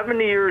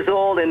 70 years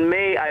old in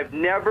May. I've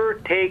never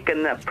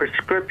taken a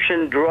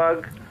prescription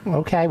drug.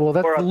 Okay, well,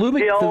 that's or a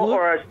Lumigan pill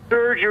or a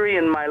surgery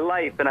in my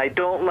life, and I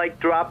don't like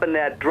dropping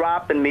that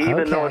drop in me,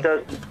 even though it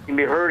doesn't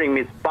be hurting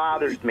me. It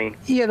bothers me.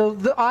 Yeah,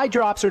 the eye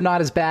drops are not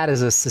as bad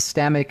as a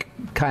systemic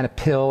kind of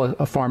pill,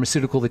 a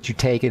pharmaceutical that you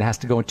take and it has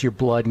to go into your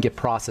blood and get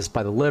processed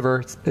by the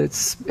liver.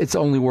 It's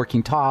only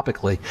working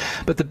topically.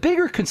 But the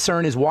bigger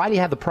concern is, why do you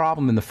have the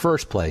problem in the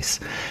first place?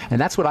 And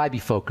that's what I'd be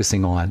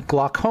focusing on.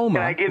 Glaucoma.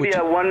 Can I give you a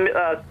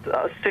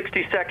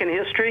 60-second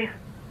history?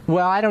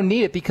 Well, I don't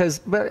need it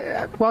because,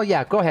 well,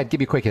 yeah, go ahead, give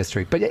me a quick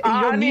history. But you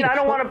don't need it. I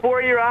don't want to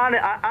bore you on.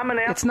 I'm an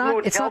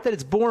absolute. It's not that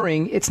it's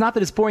boring. It's not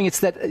that it's boring. It's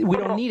that we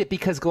don't need it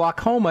because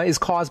glaucoma is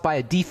caused by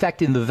a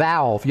defect in the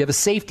valve. You have a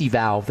safety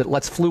valve that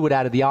lets fluid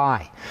out of the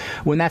eye.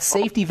 When that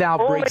safety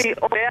valve breaks.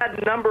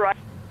 Bad number.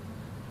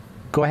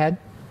 Go ahead,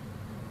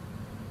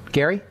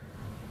 Gary.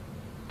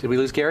 Did we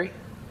lose Gary?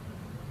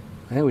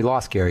 I think we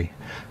lost Gary.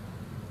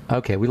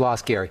 Okay, we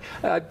lost Gary.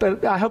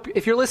 But I hope,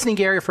 if you're listening,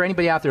 Gary, or for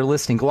anybody out there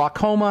listening,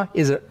 glaucoma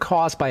is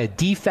caused by a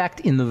defect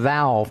in the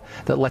valve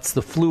that lets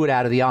the fluid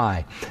out of the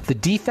eye. The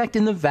defect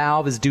in the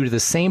valve is due to the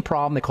same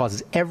problem that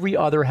causes every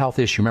other health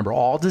issue. Remember,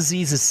 all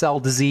disease is cell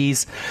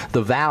disease.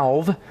 The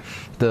valve,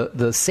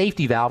 the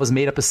safety valve, is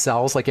made up of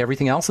cells like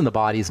everything else in the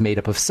body is made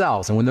up of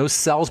cells. And when those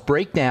cells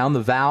break down,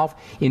 the valve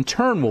in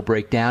turn will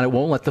break down. It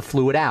won't let the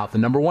fluid out. The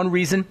number one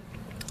reason,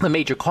 the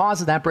major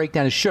cause of that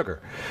breakdown, is sugar.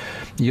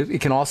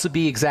 It can also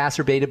be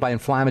exacerbated by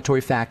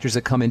inflammatory factors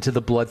that come into the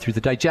blood through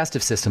the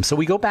digestive system. So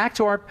we go back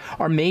to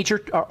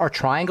our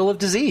triangle of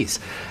disease: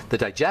 the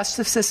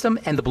digestive system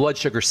and the blood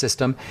sugar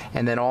system,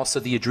 and then also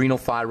the adrenal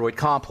thyroid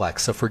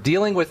complex. So for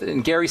dealing with,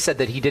 and Gary said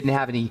that he didn't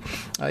have any,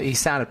 he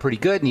sounded pretty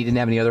good and he didn't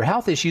have any other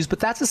health issues, but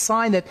that's a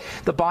sign that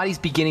the body's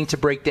beginning to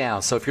break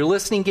down. So if you're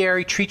listening,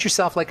 Gary, treat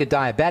yourself like a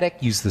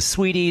diabetic. Use the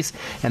sweeties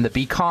and the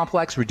B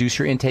complex. Reduce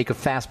your intake of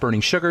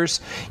fast-burning sugars.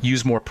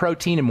 Use more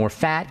protein and more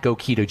fat. Go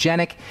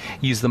ketogenic.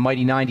 Use the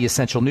Mighty 90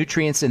 essential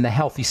nutrients in the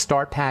Healthy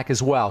Start Pack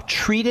as well.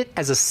 Treat it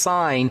as a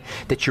sign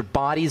that your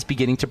body is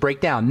beginning to break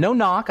down. No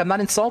knock. I'm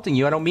not insulting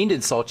you. I don't mean to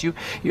insult you.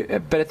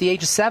 But at the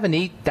age of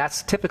 70,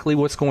 that's typically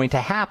what's going to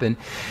happen.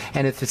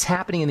 And if it's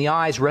happening in the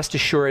eyes, rest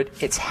assured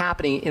it's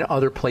happening in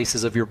other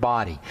places of your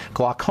body.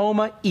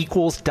 Glaucoma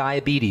equals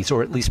diabetes,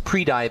 or at least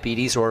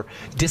prediabetes, or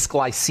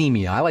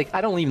dysglycemia.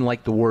 I don't even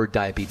like the word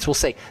diabetes. We'll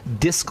say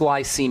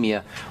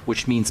dysglycemia,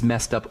 which means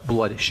messed up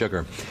blood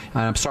sugar.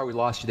 I'm sorry we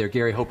lost you there,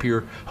 Gary. Hope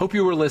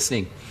you were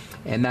listening.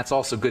 And that's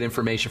also good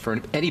information for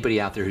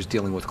anybody out there who's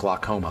dealing with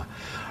glaucoma.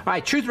 All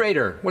right, Truth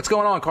Raider, what's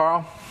going on,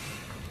 Carl?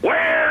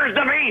 Where's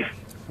the beef?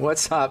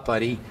 What's up,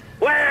 buddy?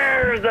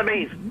 Where's the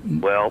beef?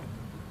 Well,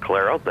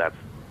 Claro, that's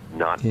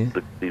not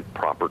the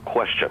proper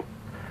question.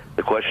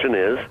 The question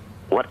is,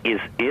 what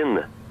is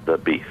in the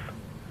beef?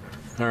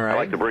 All right. I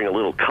like to bring a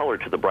little color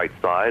to the bright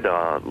side,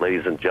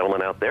 ladies and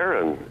gentlemen out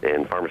there,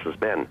 and Pharmacist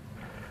Ben.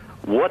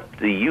 What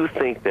do you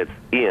think that's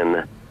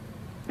in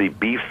the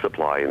beef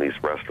supply in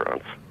these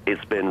restaurants?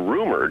 It's been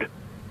rumored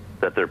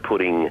that they're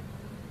putting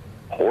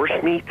horse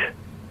meat,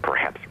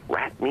 perhaps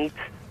rat meat,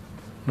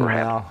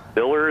 perhaps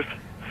fillers,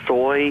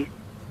 soy,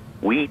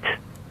 wheat,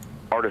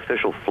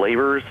 artificial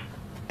flavors.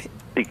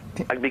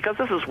 Because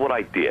this is what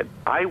I did.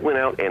 I went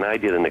out and I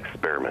did an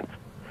experiment,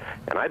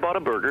 and I bought a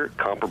burger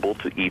comparable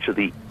to each of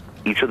the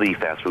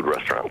fast food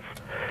restaurants,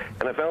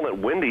 and I found that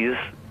Wendy's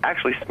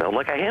actually smelled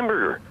like a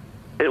hamburger.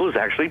 It was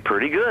actually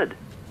pretty good.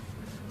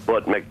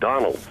 But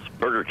McDonald's,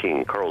 Burger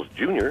King, Carl's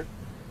Jr.,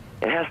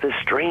 it has this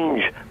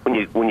strange,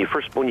 when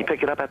you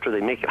pick it up after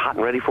they make it hot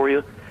and ready for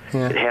you,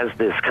 it has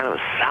this kind of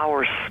a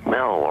sour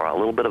smell, or a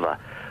little bit of a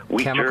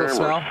wheat chemical germ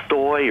smell? or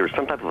soy or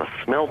some type of a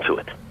smell to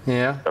it.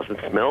 Yeah. It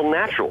doesn't smell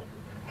natural.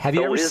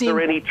 Is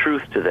there any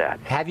truth to that?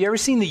 Have you ever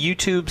seen the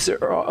YouTubes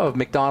of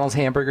McDonald's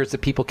hamburgers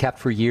that people kept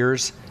for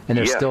years, and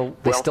they still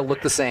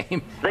look the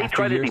same? They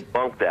try to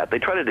debunk that. They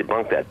try to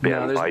debunk that,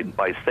 Ben,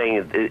 by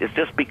saying it's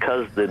just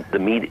because the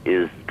meat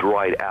is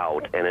dried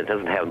out and it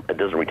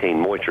doesn't retain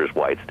moisture is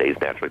why it stays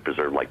naturally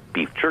preserved like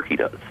beef jerky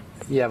does.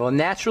 Yeah, well,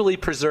 naturally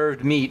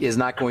preserved meat is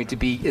not going to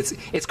be.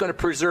 It's going to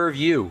preserve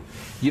you.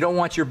 You don't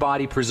want your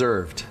body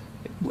preserved.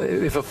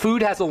 If a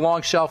food has a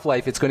long shelf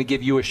life, it's going to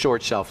give you a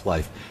short shelf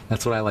life.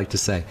 That's what I like to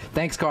say.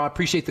 Thanks, Carl. I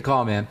appreciate the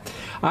call, man.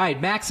 All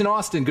right, Max in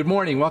Austin, good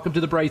morning. Welcome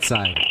to the Bright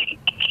Side.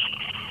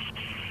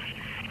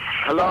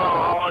 Hello,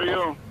 how are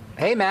you?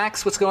 Hey,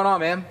 Max. What's going on,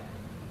 man?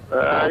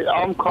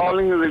 I'm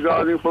calling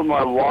regarding for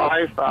my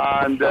wife,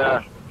 and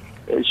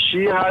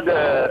she had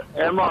a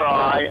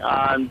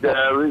MRI, and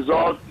the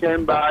result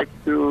came back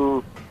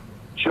to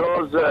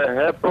shows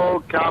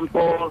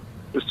hippocampal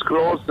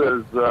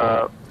sclerosis.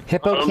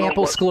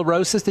 Hippocampal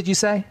sclerosis, did you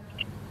say?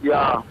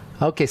 Yeah.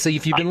 Okay, so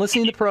if you've been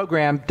listening to the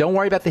program, don't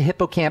worry about the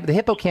hippocampus. The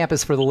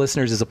hippocampus, for the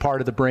listeners, is a part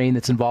of the brain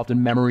that's involved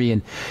in memory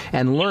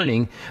and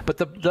learning. But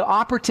the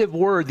operative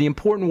word, the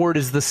important word,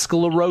 is the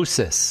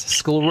sclerosis.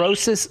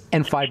 Sclerosis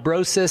and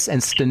fibrosis and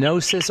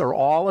stenosis are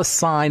all a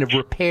sign of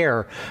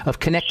repair, of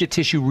connective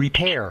tissue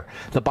repair.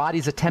 The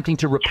body's attempting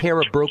to repair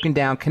a broken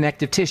down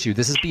connective tissue.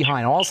 This is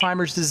behind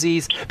Alzheimer's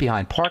disease,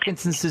 behind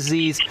Parkinson's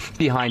disease,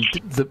 behind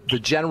the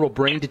general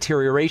brain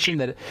deterioration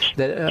that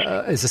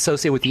is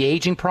associated with the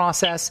aging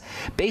process.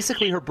 Basically,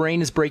 her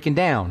brain is breaking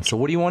down. So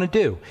what do you want to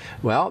do?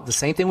 Well, the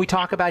same thing we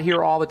talk about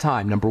here all the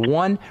time. Number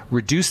one,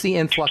 reduce the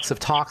influx of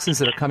toxins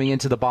that are coming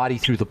into the body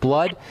through the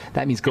blood.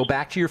 That means go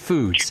back to your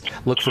foods.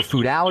 Look for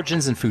food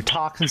allergens and food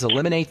toxins.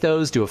 Eliminate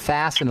those. Do a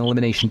fast and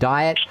elimination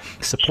diet.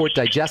 Support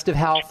digestive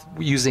health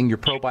using your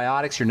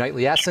probiotics, your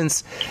nightly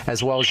essence,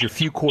 as well as your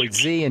Fucoid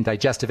Z and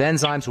digestive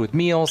enzymes with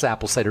meals,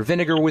 apple cider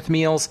vinegar with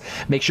meals.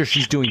 Make sure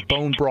she's doing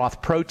bone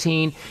broth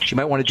protein. She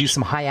might want to do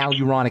some high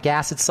hyaluronic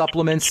acid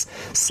supplements.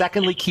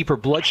 Secondly, keep her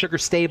blood sugar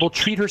stable.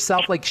 Treat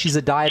herself like she's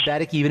a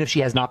diabetic, even if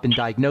she has not been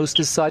diagnosed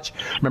as such.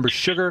 Remember,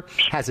 sugar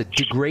has a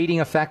degrading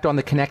effect on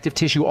the connective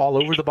tissue all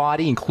over the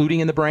body,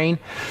 including in the brain.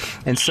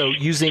 And so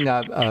using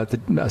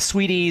the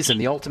Sweeties and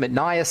the Ultimate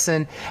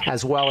Niacin,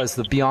 as well as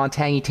the Beyond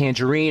Tangy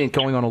Tangerine, and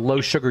going on a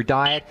low-sugar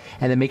diet,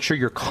 and then make sure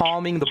you're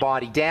calming the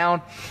body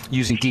down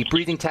using deep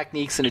breathing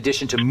techniques, in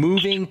addition to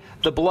moving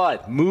the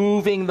blood,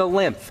 moving the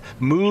lymph,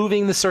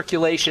 moving the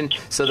circulation,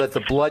 so that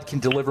the blood can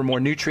deliver more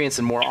nutrients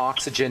and more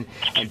oxygen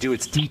and do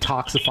its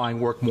detoxifying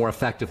work more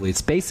effectively.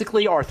 It's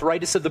basically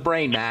arthritis of the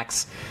brain,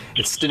 Max.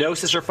 It's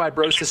stenosis or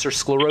fibrosis or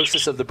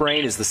sclerosis of the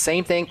brain is the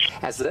same thing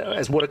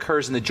as what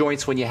occurs in the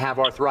joints when you have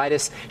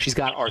arthritis. She's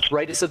got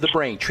arthritis of the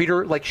brain. Treat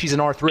her like she's an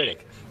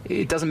arthritic.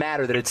 It doesn't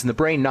matter that it's in the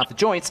brain, not the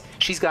joints.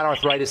 She's got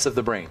arthritis of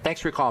the brain.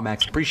 Thanks for your call,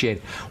 Max. Appreciate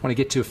it. I want to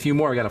get to a few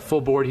more. I got a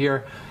full board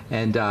here,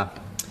 and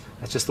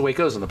that's just the way it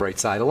goes on the bright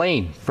side.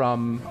 Elaine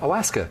from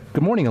Alaska.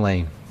 Good morning,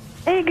 Elaine.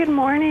 Hey, good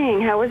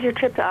morning. How was your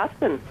trip to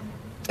Austin?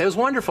 It was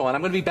wonderful, and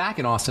I'm going to be back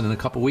in Austin in a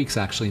couple weeks,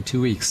 actually, in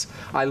 2 weeks.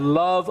 I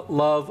love,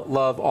 love,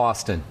 love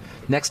Austin,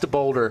 next to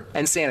Boulder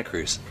and Santa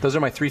Cruz. Those are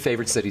my 3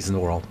 favorite cities in the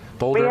world,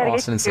 Boulder,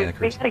 Austin, and Santa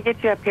Cruz. We got to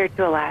get you up here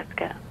to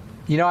Alaska.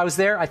 You know, I was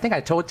there. I think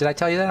did I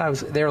tell you that? I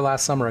was there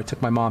last summer. I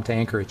took my mom to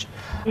Anchorage.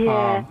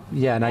 Yeah.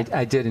 Yeah, and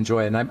I did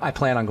enjoy it, and I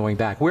plan on going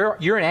back.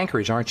 You're in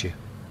Anchorage, aren't you?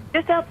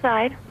 Just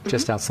outside.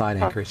 Just outside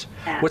Anchorage.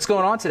 Yeah. What's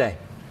going on today?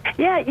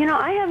 Yeah, you know,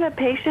 I have a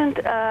patient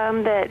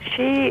that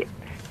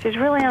she's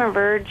really on a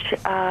verge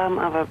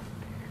of a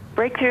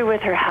breakthrough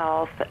with her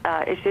health.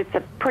 It's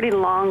a pretty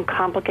long,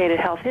 complicated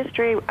health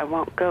history. I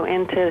won't go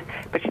into,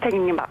 but she's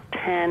taking about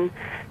 10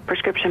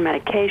 prescription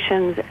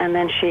medications, and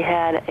then she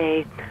had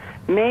a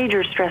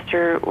major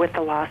stressor with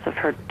the loss of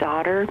her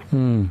daughter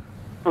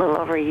a little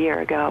over a year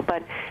ago.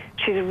 But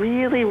she's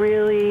really,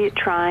 really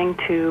trying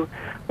to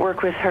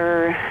work with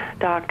her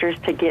doctors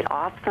to get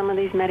off some of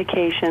these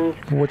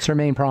medications. What's her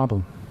main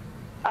problem?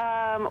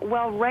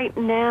 Well, right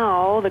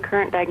now, the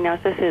current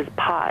diagnosis is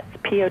POTS,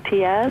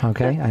 P-O-T-S.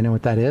 Okay, I know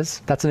what that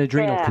is. That's an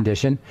adrenal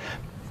condition.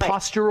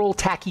 Postural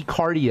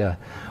tachycardia,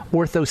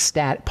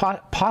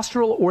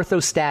 postural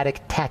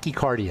orthostatic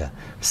tachycardia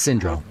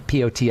syndrome,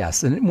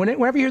 POTS. And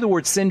whenever you hear the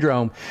word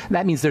syndrome,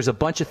 that means there's a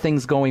bunch of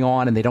things going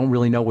on and they don't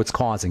really know what's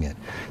causing it.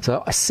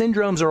 So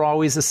syndromes are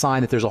always a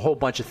sign that there's a whole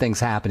bunch of things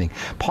happening.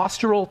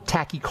 Postural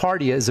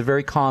tachycardia is a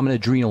very common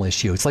adrenal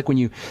issue. It's like when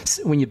you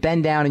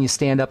bend down and you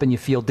stand up and you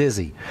feel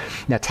dizzy.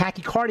 Now,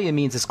 tachycardia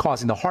means it's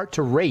causing the heart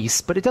to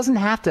race, but it doesn't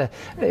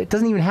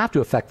even have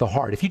to affect the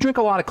heart. If you drink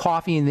a lot of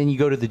coffee and then you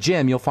go to the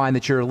gym, you'll find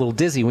that you're a little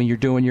dizzy when you're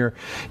doing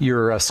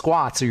your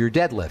squats or your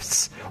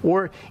deadlifts.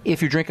 Or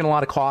if you're drinking a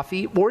lot of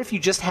coffee, or if you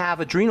just have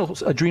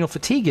adrenal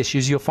fatigue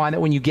issues, you'll find that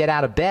when you get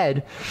out of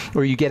bed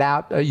or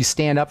you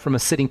stand up from a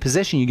sitting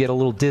position, you get a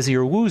little dizzy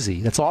or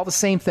woozy. That's all the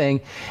same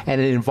thing,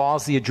 and it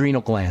involves the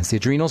adrenal glands. The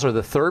adrenals are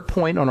the third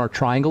point on our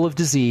triangle of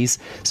disease,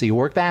 so you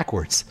work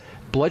backwards.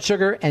 Blood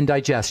sugar and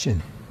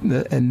digestion.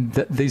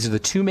 These are the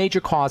 2 major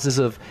causes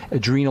of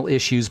adrenal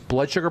issues: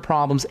 blood sugar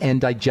problems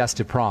and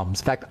digestive problems.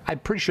 In fact, I'm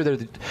pretty sure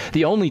they're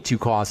the only 2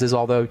 causes,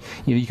 although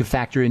you can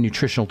factor in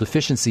nutritional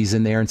deficiencies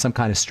in there and some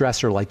kind of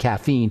stressor like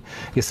caffeine.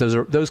 I guess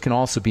those can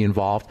also be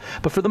involved.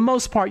 But for the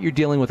most part, you're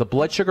dealing with a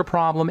blood sugar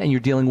problem and you're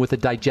dealing with a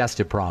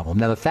digestive problem.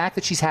 Now, the fact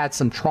that she's had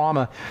some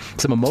trauma,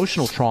 some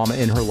emotional trauma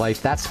in her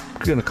life, that's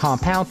going to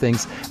compound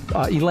things.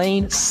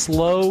 Elaine,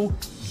 slow,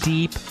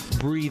 deep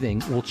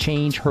breathing will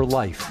change her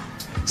life.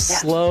 Yeah.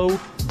 Slow,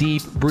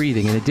 deep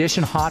breathing. In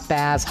addition, hot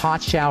baths,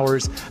 hot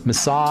showers,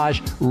 massage,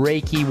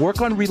 Reiki.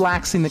 Work on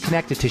relaxing the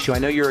connective tissue. I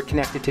know you're a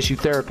connective tissue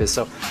therapist,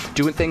 so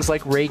doing things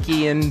like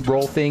Reiki and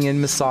rolfing and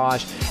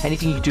massage,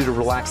 anything you can do to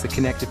relax the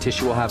connective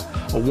tissue will have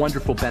a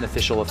wonderful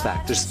beneficial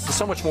effect. There's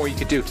so much more you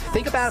could do.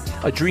 Think about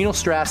adrenal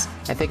stress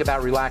and think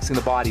about relaxing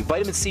the body.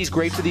 Vitamin C is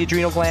great for the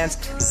adrenal glands.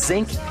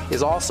 Zinc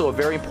is also a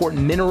very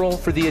important mineral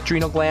for the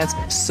adrenal glands.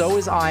 So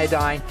is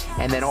iodine,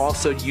 and then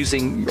also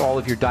using all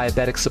of your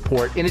diabetic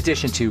support in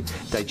addition to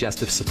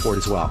digestive support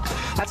as well.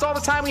 That's all the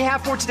time we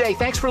have for today.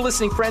 Thanks for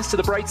listening, friends, to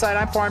The Bright Side.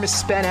 I'm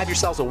Pharmacist Ben. Have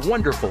yourselves a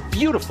wonderful,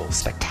 beautiful,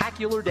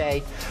 spectacular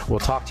day. We'll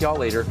talk to y'all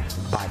later.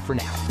 Bye for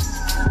now.